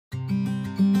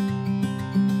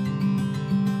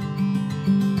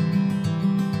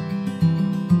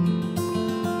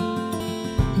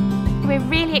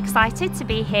really excited to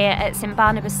be here at St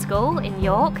Barnabas School in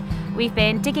York. We've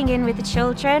been digging in with the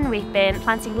children, we've been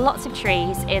planting lots of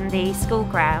trees in the school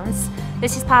grounds.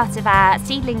 This is part of our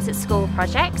Seedlings at School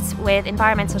project with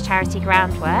environmental charity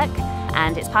Groundwork,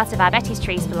 and it's part of our Betty's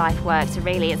Trees for Life work to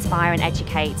really inspire and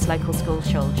educate local school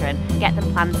children, get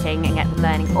them planting and get them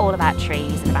learning all about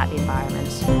trees and about the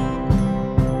environment.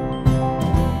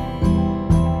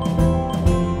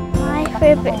 My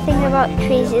favourite thing about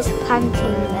trees is planting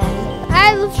them.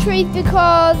 I love trees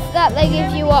because they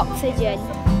give you oxygen.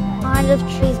 I love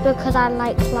trees because I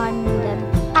like climbing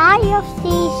them. I love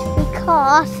trees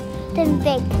because they're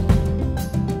big.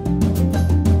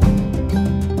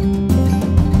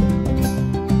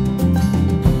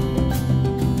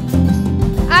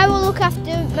 I will look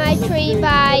after my tree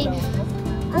by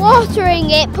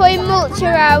watering it, putting mulch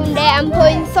around it and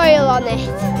putting soil on it.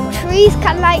 Trees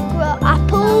can grow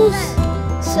apples,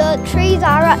 so trees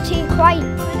are actually quite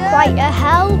a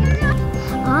help.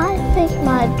 I think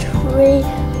my tree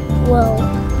will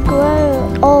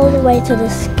grow all the way to the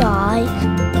sky.